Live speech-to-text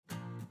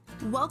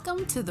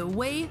Welcome to The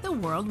Way the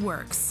World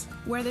Works,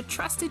 where the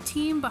trusted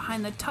team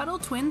behind the Tuttle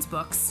Twins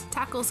books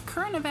tackles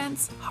current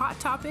events, hot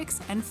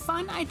topics, and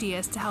fun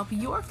ideas to help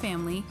your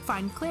family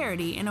find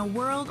clarity in a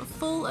world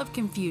full of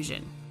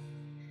confusion.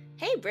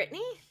 Hey,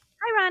 Brittany.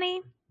 Hi,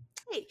 Ronnie.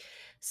 Hey.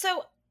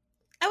 So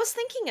I was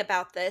thinking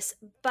about this,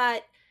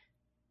 but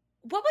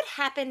what would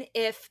happen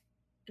if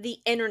the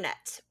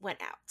internet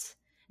went out?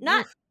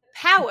 Not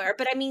power,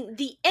 but I mean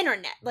the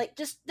internet, like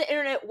just the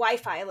internet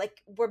Wi-Fi,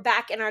 like we're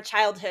back in our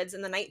childhoods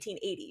in the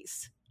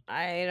 1980s.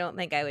 I don't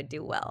think I would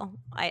do well.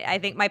 I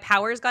think my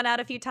power's gone out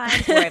a few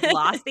times where I've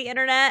lost the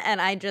internet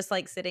and I'm just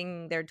like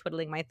sitting there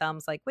twiddling my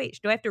thumbs like, wait,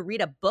 do I have to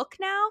read a book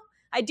now?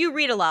 I do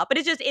read a lot, but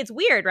it's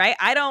weird, right?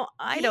 I don't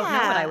know what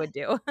I would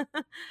do.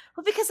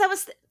 Well,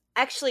 because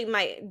actually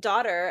my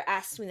daughter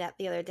asked me that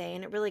the other day,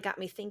 and it really got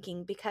me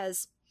thinking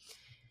because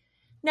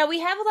now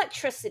we have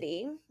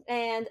electricity,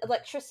 and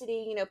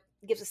electricity,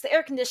 gives us the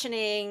air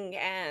conditioning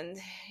and,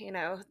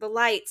 the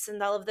lights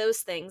and all of those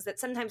things that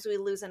sometimes we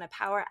lose in a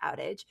power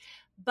outage.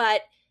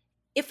 But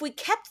if we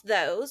kept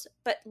those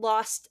but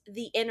lost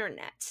the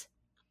internet,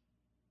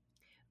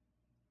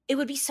 it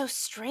would be so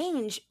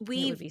strange. It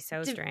would be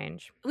so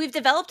strange. We've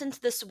developed into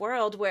this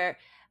world where,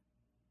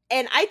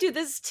 and I do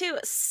this too,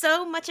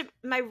 so much of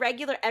my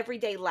regular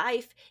everyday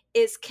life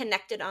is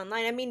connected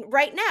online. I mean,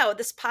 right now,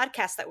 this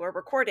podcast that we're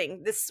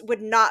recording, this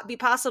would not be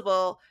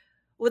possible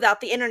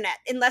without the internet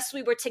unless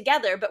we were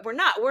together, but we're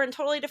not. We're in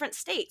totally different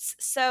states.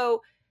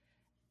 So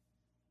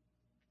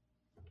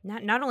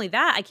not only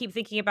that, I keep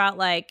thinking about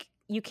like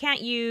you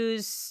can't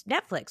use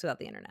Netflix without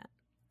the internet.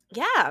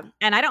 yeah.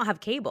 And I don't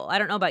have cable. I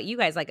don't know about you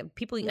guys. Like a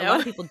lot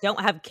of people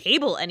don't have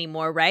cable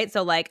anymore, right?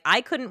 So like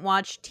I couldn't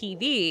watch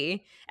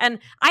TV, and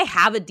I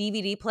have a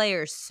DVD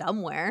player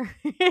somewhere,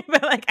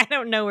 but like I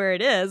don't know where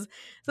it is.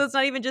 So it's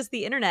not even just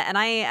the internet. And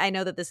I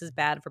know that this is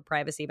bad for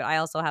privacy, but I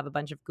also have a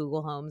bunch of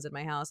Google Homes in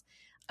my house.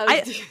 And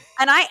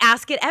I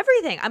ask it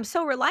everything. I'm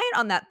so reliant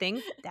on that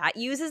thing that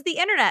uses the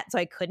internet. So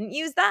I couldn't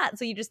use that.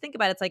 So you just think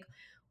about it. It's like,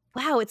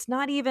 wow, it's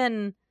not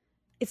even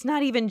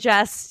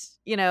just,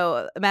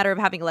 a matter of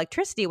having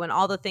electricity when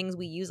all the things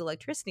we use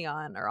electricity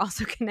on are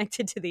also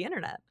connected to the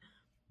internet.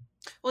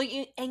 Well,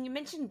 you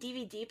mentioned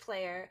DVD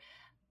player.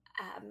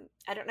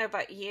 I don't know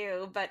about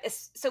you, but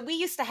so we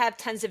used to have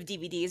tons of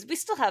DVDs. We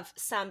still have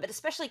some, but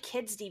especially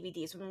kids'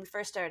 DVDs. When we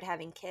first started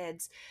having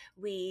kids,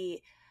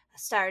 we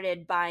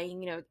started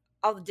buying,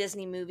 all the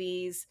Disney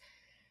movies.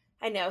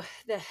 I know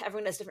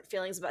everyone has different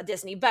feelings about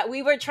Disney, but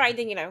we were trying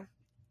to,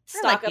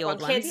 stock up on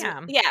kids.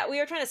 Yeah, we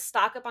were trying to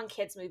stock up on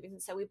kids movies, and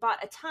so we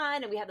bought a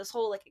ton, and we had this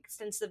whole like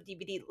extensive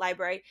DVD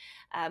library.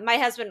 My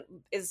husband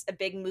is a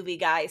big movie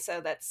guy,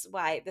 so that's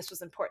why this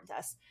was important to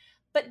us.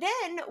 But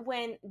then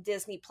when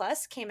Disney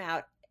Plus came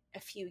out a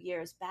few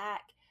years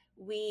back,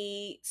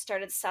 we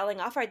started selling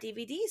off our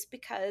DVDs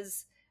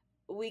because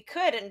we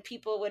could, and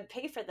people would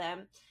pay for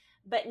them.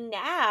 But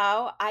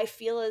now I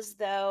feel as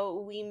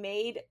though we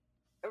made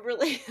a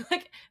really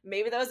like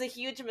maybe that was a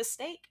huge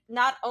mistake.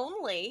 Not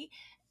only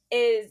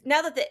is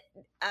now that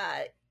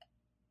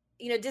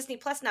Disney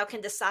Plus now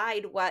can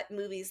decide what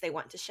movies they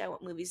want to show,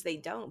 what movies they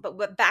don't.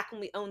 But back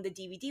when we owned the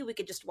DVD, we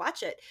could just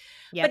watch it.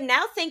 Yep. But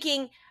now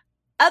thinking,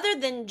 other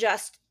than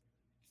just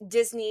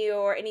Disney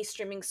or any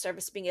streaming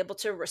service being able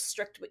to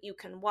restrict what you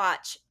can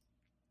watch,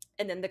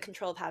 and then the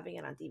control of having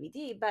it on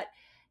DVD, but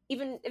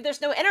even if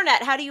there's no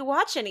internet, how do you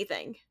watch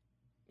anything?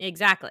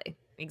 Exactly.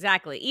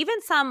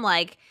 Even some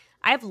like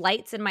I have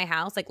lights in my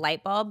house, like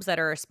light bulbs that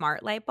are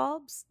smart light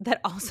bulbs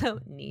that also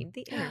need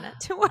the internet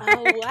to work.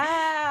 Oh,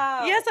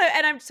 wow.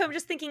 Yeah. So I'm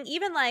just thinking,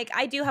 even like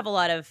I have a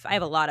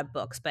lot of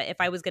books, but if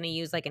I was going to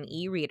use like an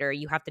e-reader,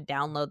 you have to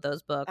download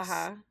those books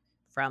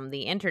from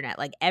the internet.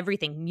 Like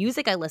everything,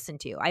 music I listen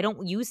to, I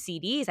don't use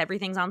CDs.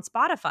 Everything's on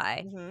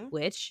Spotify,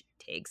 which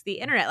takes the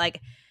internet. Like,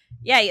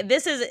 yeah,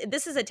 this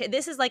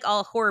is like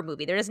all horror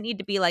movie. There doesn't need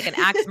to be like an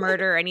axe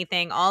murder or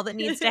anything. All that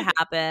needs to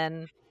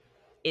happen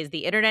is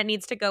the internet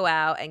needs to go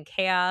out and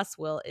chaos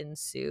will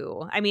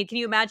ensue. I mean, can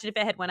you imagine if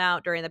it had went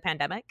out during the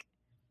pandemic?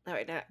 Oh,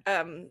 wait, no.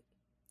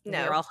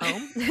 No. We're all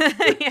home.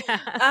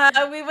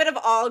 We would have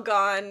all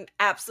gone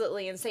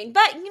absolutely insane.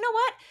 But you know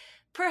what?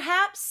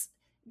 Perhaps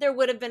there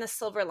would have been a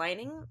silver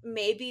lining.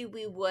 Maybe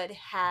we would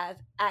have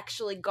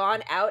actually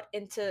gone out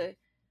into,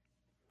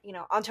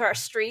 onto our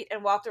street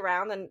and walked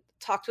around and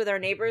talked with our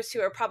neighbors who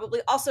are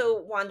probably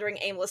also wandering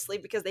aimlessly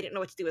because they didn't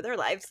know what to do with their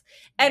lives.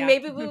 And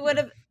maybe we would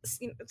have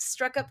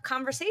struck up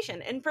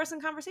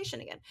in-person conversation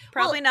again.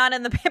 Probably not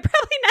during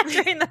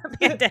the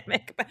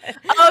pandemic. But.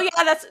 Oh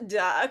yeah, that's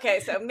duh.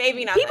 Okay, so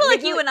maybe not. People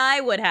like you and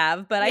I would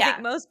have, but I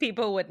think most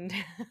people wouldn't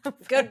have.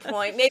 Good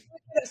point. Maybe we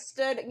could have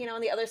stood,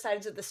 on the other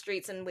sides of the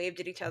streets and waved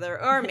at each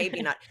other, or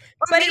maybe not.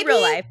 But in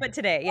real life, but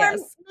today, yes.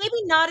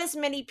 Maybe not as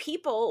many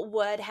people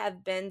would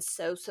have been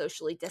so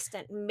socially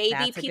distant.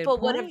 Maybe people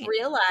would have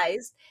realized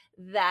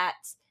that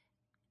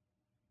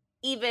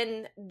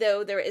even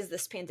though there is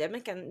this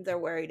pandemic and they're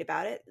worried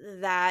about it,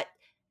 that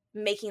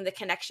making the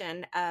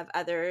connection of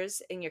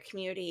others in your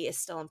community is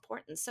still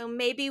important. So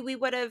maybe we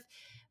would have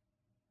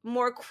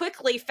more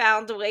quickly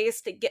found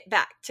ways to get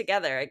back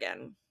together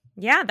again.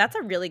 Yeah, that's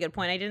a really good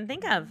point I didn't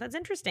think of. That's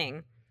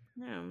interesting.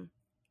 Yeah.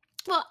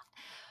 Well,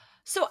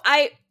 so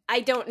I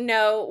don't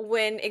know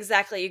when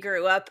exactly you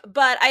grew up,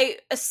 but I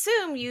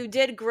assume you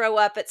did grow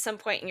up at some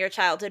point in your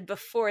childhood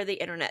before the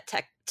internet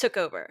tech took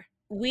over.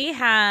 We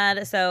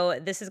had, so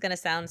this is going to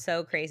sound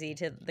so crazy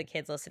to the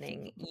kids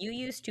listening. You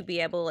used to be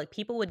able, like,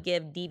 people would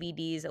give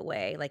DVDs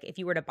away. Like, if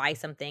you were to buy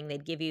something,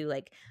 they'd give you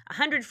like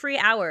 100 free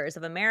hours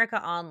of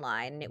America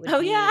Online, and it would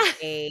Oh yeah.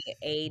 be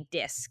a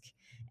disc.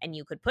 And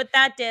you could put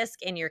that disc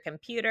in your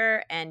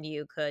computer and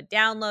you could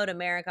download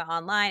America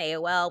Online,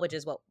 AOL, which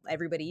is what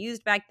everybody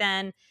used back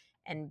then.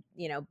 And,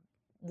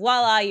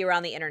 voila, you were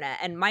on the internet.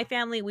 And my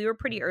family, we were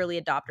pretty early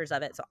adopters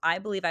of it. So I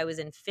believe I was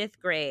in 5th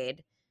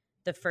grade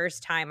the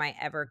first time I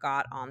ever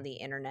got on the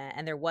internet,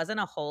 and there wasn't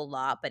a whole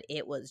lot, but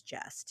it was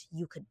just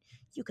you could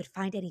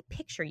find any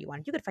picture you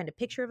wanted. You could find a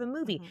picture of a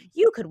movie. Mhm.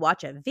 You could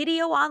watch a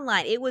video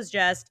online. It was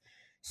just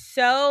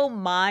so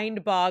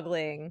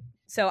mind-boggling.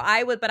 So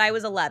I was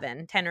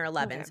 10 or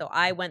 11. Okay. So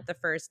I went the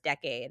first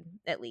decade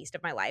at least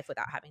of my life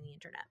without having the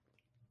internet.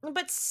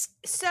 But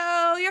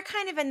so you're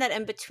kind of in that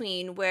in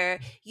between where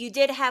you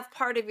did have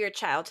part of your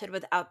childhood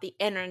without the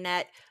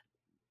internet,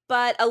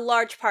 but a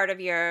large part of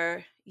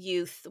your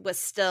youth was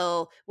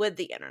still with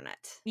the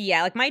internet.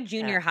 Yeah, like my Yeah.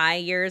 junior high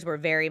years were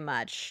very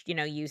much,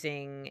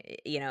 using,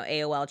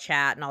 AOL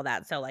chat and all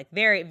that. So like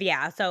very,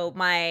 yeah. So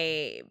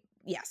my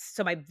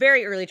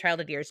very early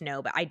childhood years,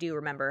 no, but I do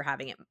remember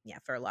having it,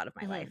 for a lot of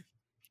my life.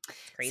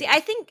 It's crazy. See, I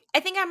think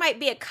I might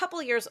be a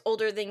couple years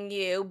older than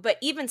you, but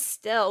even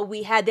still,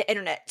 we had the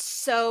internet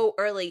so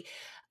early.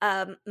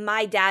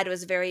 My dad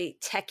was very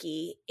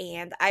techie,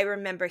 and I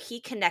remember he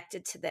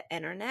connected to the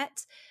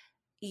internet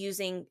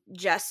using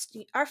just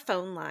our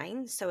phone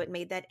line, so it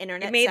made that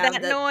internet It made sound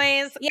that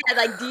noise. Yeah,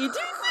 like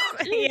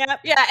Yep.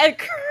 yeah, and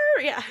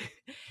yeah.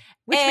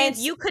 Which And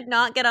means you could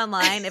not get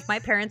online. If my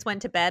parents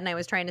went to bed and I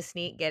was trying to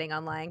sneak getting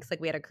online because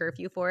we had a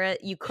curfew for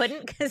it, you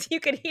couldn't because you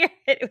could hear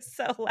it. It was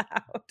so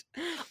loud.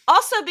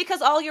 also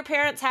because all your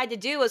parents had to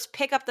do was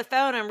pick up the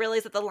phone and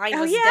realize that the line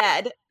was yeah.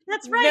 dead.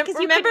 That's right, because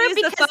you could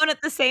use the phone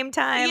at the same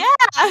time.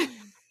 Yeah.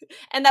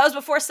 And that was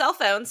before cell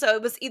phones, so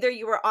it was either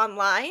you were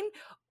online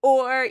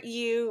or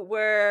you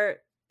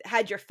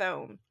had your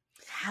phone.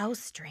 How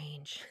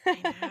strange. I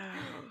know.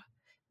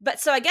 But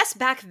so I guess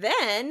back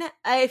then,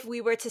 if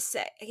we were to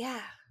say,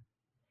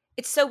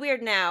 it's so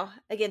weird now,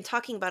 again,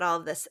 talking about all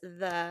of this,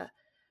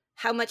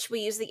 how much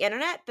we use the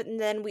internet, but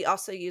then we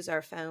also use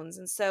our phones.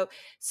 And so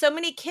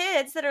many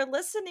kids that are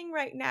listening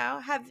right now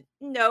have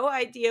no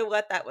idea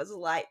what that was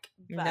like.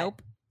 But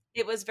Nope.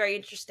 It was very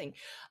interesting.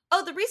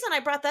 Oh, the reason I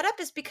brought that up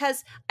is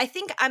because I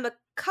think I'm a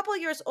couple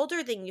years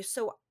older than you.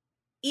 So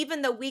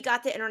even though we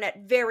got the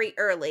internet very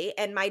early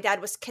and my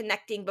dad was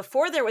connecting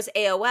before there was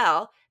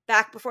AOL,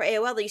 back before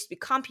AOL, there used to be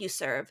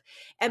CompuServe.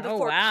 And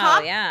before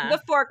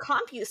before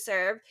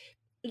CompuServe,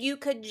 you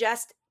could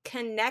just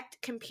connect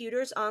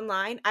computers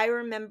online. I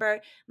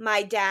remember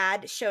my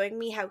dad showing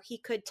me how he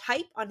could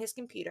type on his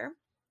computer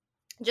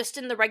just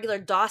in the regular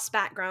DOS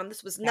background.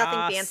 This was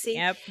nothing fancy.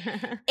 Yep.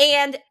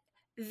 And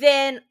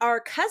then our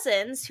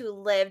cousins who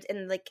lived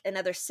in like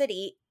another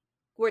city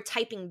were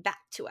typing back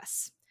to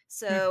us.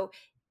 So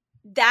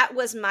that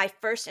was my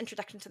first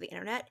introduction to the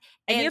internet.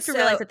 And you have to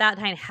realize at that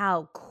time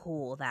how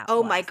cool that was.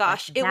 Oh my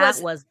gosh. That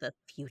was the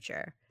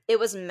future. It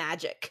was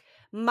magic.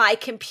 My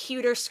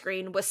computer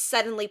screen was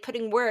suddenly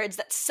putting words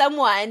that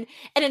someone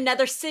in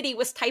another city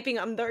was typing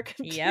on their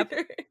computer.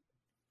 Yep.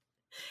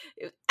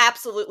 It was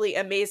absolutely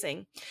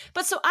amazing.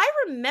 But so I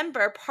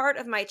remember part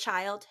of my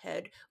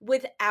childhood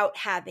without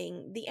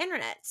having the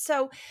internet.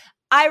 So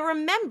I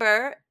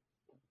remember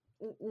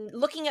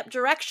looking up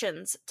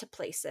directions to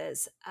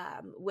places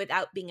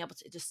without being able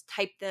to just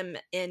type them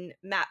in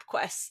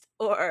MapQuest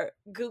or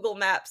Google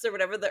Maps or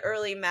whatever the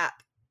early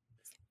map.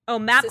 Oh,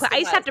 MapQuest. I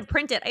used to have to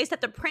print it. I used to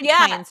have to print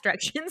my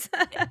instructions.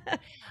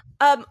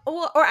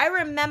 Or I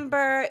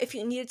remember if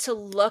you needed to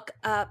look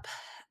up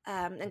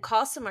and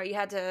call somewhere, you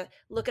had to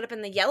look it up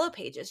in the Yellow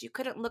Pages. You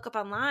couldn't look up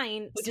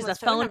online. Which is a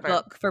phone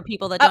book for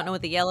people that don't know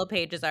what the Yellow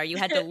Pages are. You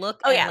had to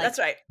look. That's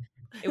right.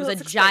 It was a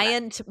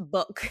giant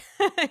book.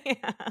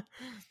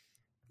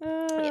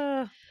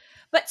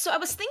 But so I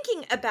was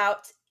thinking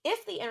about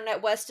if the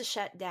internet was to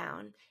shut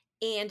down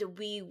and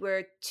we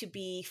were to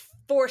be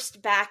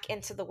forced back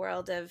into the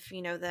world of,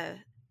 the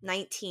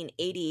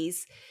 1980s,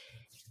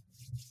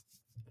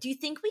 do you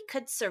think we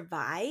could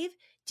survive?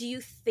 Do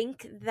you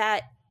think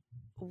that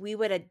we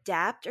would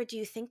adapt, or do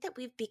you think that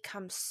we've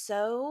become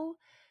so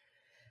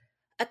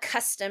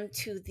accustomed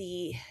to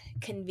the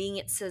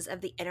conveniences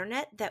of the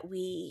internet that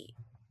we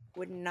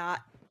would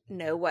not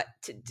know what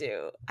to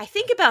do? I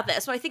think about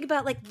this when I think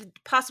about like the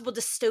possible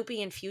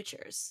dystopian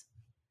futures.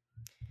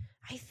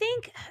 I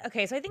think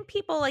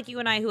people like you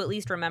and I who at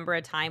least remember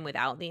a time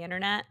without the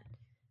internet,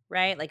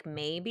 right? Like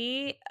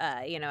maybe,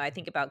 I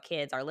think about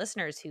kids, our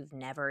listeners who've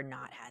never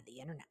not had the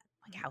internet.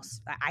 Like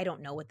I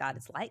don't know what that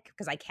is like,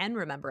 because I can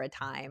remember a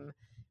time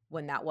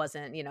when that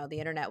wasn't, the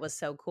internet was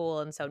so cool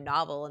and so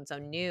novel and so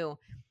new.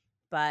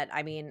 But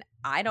I mean,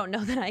 I don't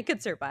know that I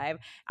could survive.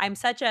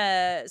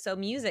 So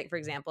music, for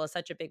example, is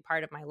such a big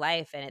part of my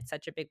life, and it's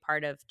such a big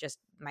part of just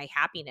my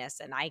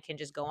happiness. And I can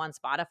just go on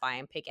Spotify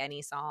and pick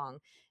any song.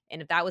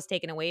 And if that was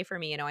taken away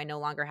from me, I no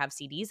longer have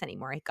CDs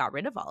anymore. I got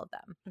rid of all of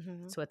them.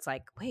 Mm-hmm. So it's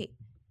like, wait,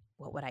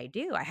 what would I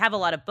do? I have a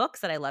lot of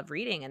books that I love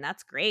reading, and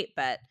that's great,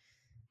 but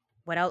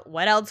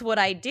what else would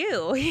I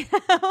do?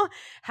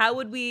 How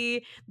would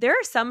we? There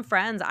are some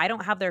friends, I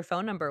don't have their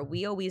phone number.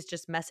 We always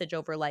just message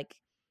over like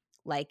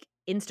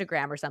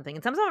Instagram or something.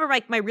 And some of them are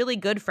like my really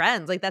good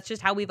friends. Like that's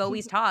just how we've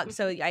always talked.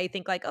 So I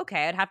think like,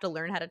 okay, I'd have to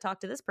learn how to talk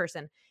to this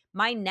person.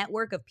 My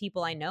network of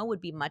people I know would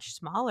be much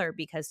smaller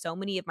because so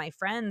many of my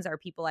friends are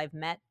people I've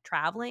met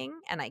traveling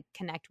and I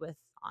connect with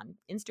on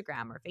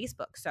Instagram or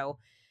Facebook. So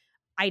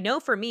I know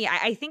for me,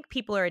 I think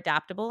people are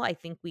adaptable. I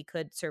think we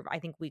could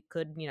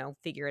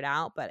figure it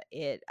out, but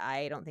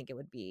I don't think it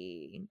would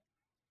be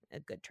a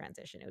good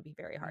transition. It would be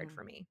very hard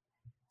for me.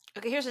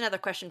 Okay, here's another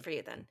question for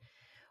you then.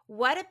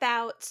 What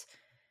about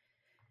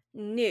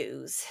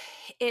news?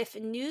 If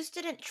news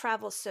didn't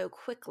travel so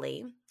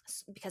quickly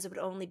because it would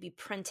only be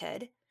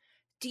printed,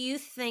 do you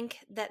think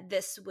that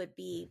this would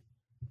be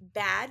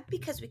bad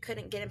because we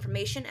couldn't get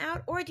information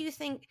out? Or do you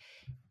think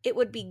it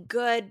would be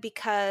good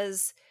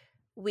because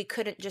we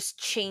couldn't just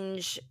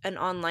change an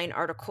online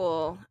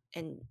article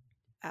and,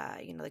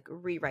 like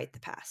rewrite the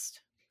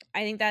past?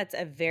 I think that's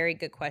a very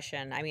good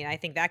question. I mean, I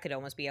think that could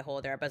almost be a whole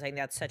other episode. I think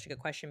that's such a good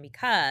question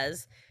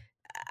because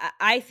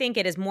I think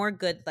it is more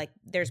good, like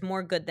there's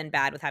more good than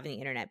bad with having the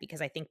internet,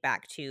 because I think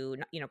back to,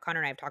 Connor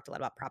and I have talked a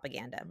lot about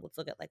propaganda. Let's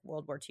look at like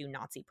World War II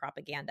Nazi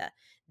propaganda.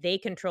 They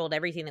controlled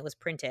everything that was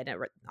printed.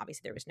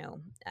 Obviously, there was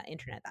no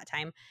internet at that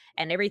time.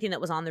 And everything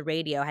that was on the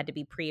radio had to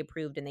be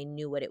pre-approved and they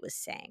knew what it was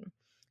saying.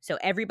 So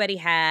everybody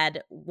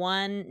had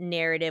one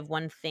narrative,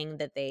 one thing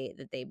that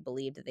they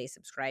believed, that they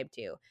subscribed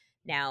to.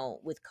 Now,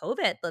 with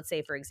COVID, let's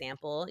say, for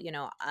example,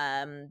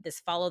 this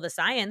follow the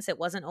science, it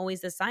wasn't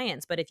always the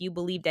science. But if you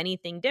believed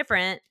anything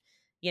different,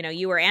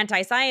 you were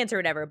anti-science or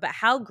whatever. But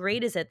how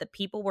great is it that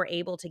people were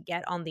able to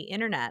get on the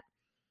internet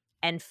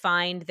and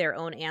find their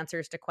own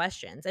answers to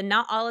questions? And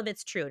not all of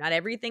it's true. Not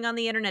everything on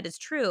the internet is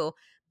true.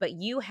 But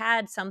you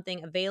had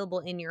something available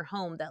in your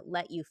home that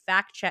let you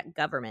fact check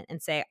government and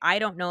say, I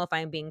don't know if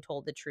I'm being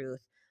told the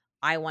truth.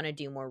 I want to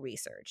do more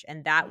research.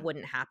 And that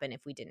wouldn't happen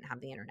if we didn't have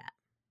the internet.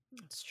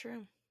 That's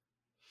true.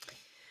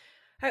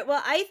 All right.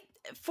 Well,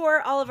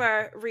 for all of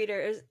our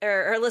readers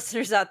or our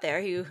listeners out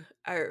there who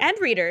are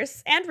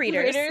readers,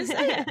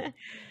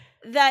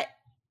 that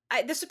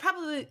this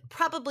would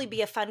probably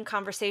be a fun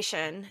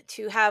conversation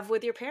to have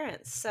with your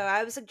parents. So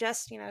I would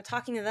suggest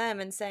talking to them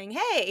and saying,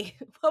 "Hey,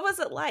 what was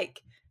it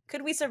like?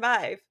 Could we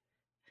survive?"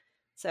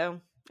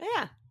 So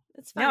yeah,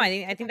 it's fun. No,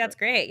 I think that's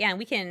great. Yeah, and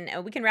we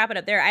can wrap it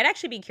up there. I'd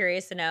actually be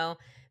curious to know,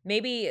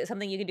 maybe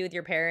something you could do with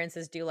your parents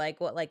is do like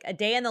a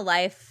day in the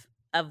life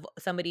of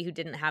somebody who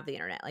didn't have the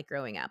internet, like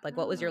growing up. Like,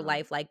 what was your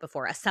life like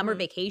before? A summer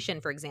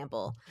vacation, for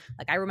example.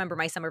 Like, I remember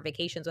my summer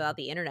vacations without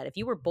the internet. If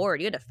you were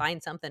bored, you had to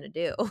find something to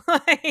do.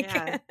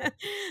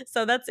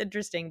 So that's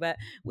interesting. But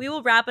we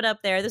will wrap it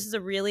up there. This is a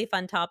really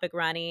fun topic,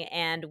 Ronnie,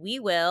 and we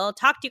will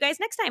talk to you guys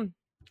next time.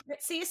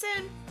 See you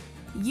soon.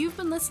 You've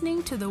been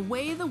listening to The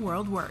Way the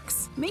World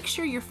Works. Make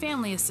sure your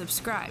family is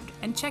subscribed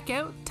and check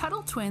out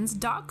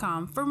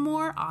TuttleTwins.com for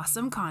more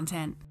awesome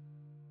content.